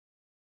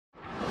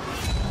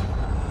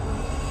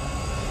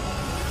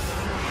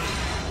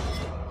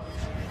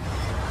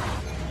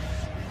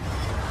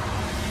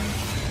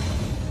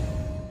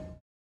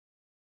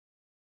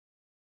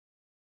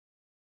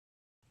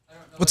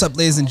What's up,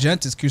 ladies and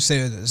gents? It's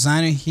Crusader the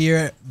Designer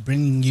here,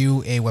 bringing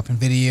you a weapon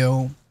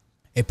video,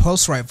 a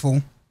pulse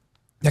rifle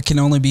that can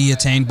only be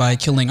attained by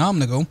killing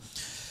Omnigo,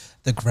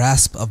 the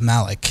Grasp of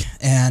Malok.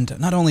 And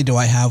not only do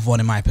I have one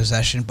in my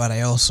possession, but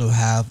I also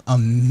have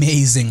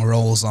amazing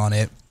rolls on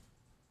it.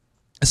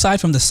 Aside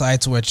from the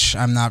sights, which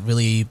I'm not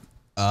really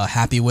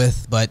happy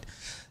with, but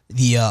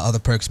the other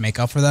perks make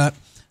up for that.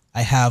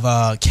 I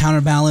have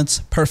counterbalance,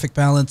 perfect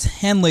balance,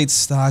 hand-laid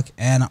stock,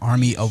 and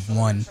army of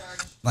one.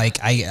 Like,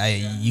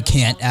 you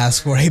can't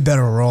ask for a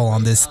better roll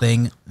on this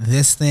thing.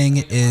 This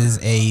thing is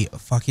a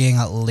fucking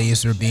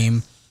laser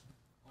beam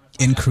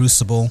in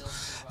Crucible.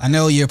 I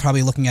know you're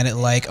probably looking at it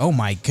like, oh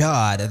my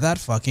god, that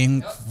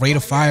fucking rate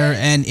of fire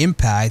and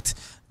impact.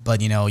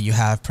 But, you know, you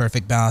have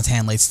perfect balance,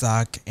 hand-laid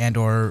stock, and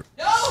or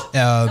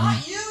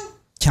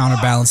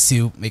counterbalance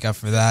to make up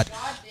for that.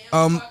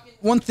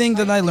 One thing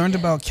that I learned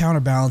about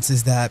counterbalance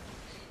is that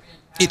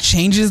it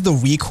changes the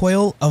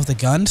recoil of the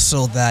gun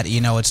so that,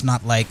 you know, it's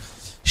not like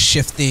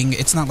shifting.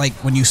 It's not like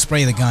when you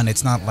spray the gun,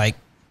 it's not like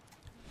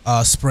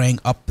spraying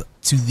up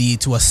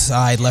to a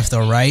side, left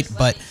or right,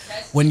 but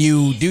when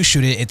you do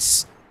shoot it,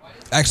 it's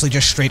actually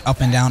just straight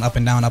up and down, up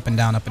and down, up and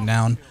down, up and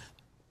down.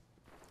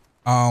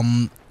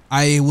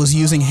 I was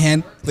using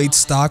hand-laid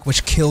stock,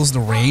 which kills the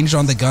range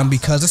on the gun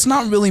because it's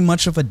not really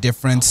much of a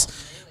difference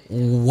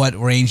what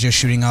range you're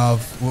shooting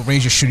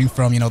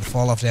from. You know, the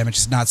fall-off damage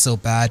is not so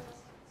bad.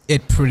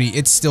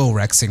 It still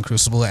wrecks in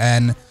Crucible,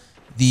 and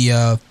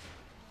the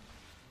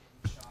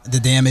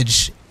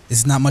damage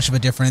is not much of a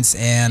difference,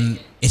 and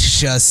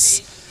it's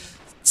just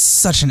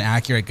such an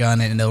accurate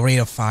gun, and the rate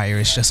of fire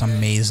is just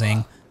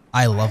amazing.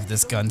 I love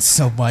this gun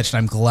so much, and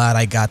I'm glad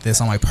I got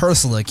this on my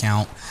personal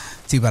account.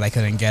 Too bad I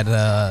couldn't get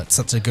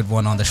such a good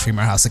one on the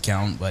Streamer House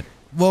account, but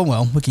well,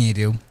 what can you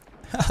do?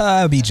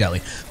 Be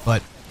jelly.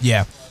 But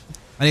yeah,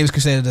 my name is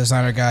Crusader the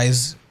Designer,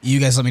 guys. You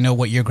guys let me know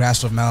what your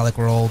Grasp of Malok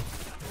rolled,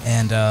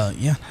 and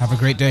yeah, have a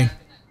great day.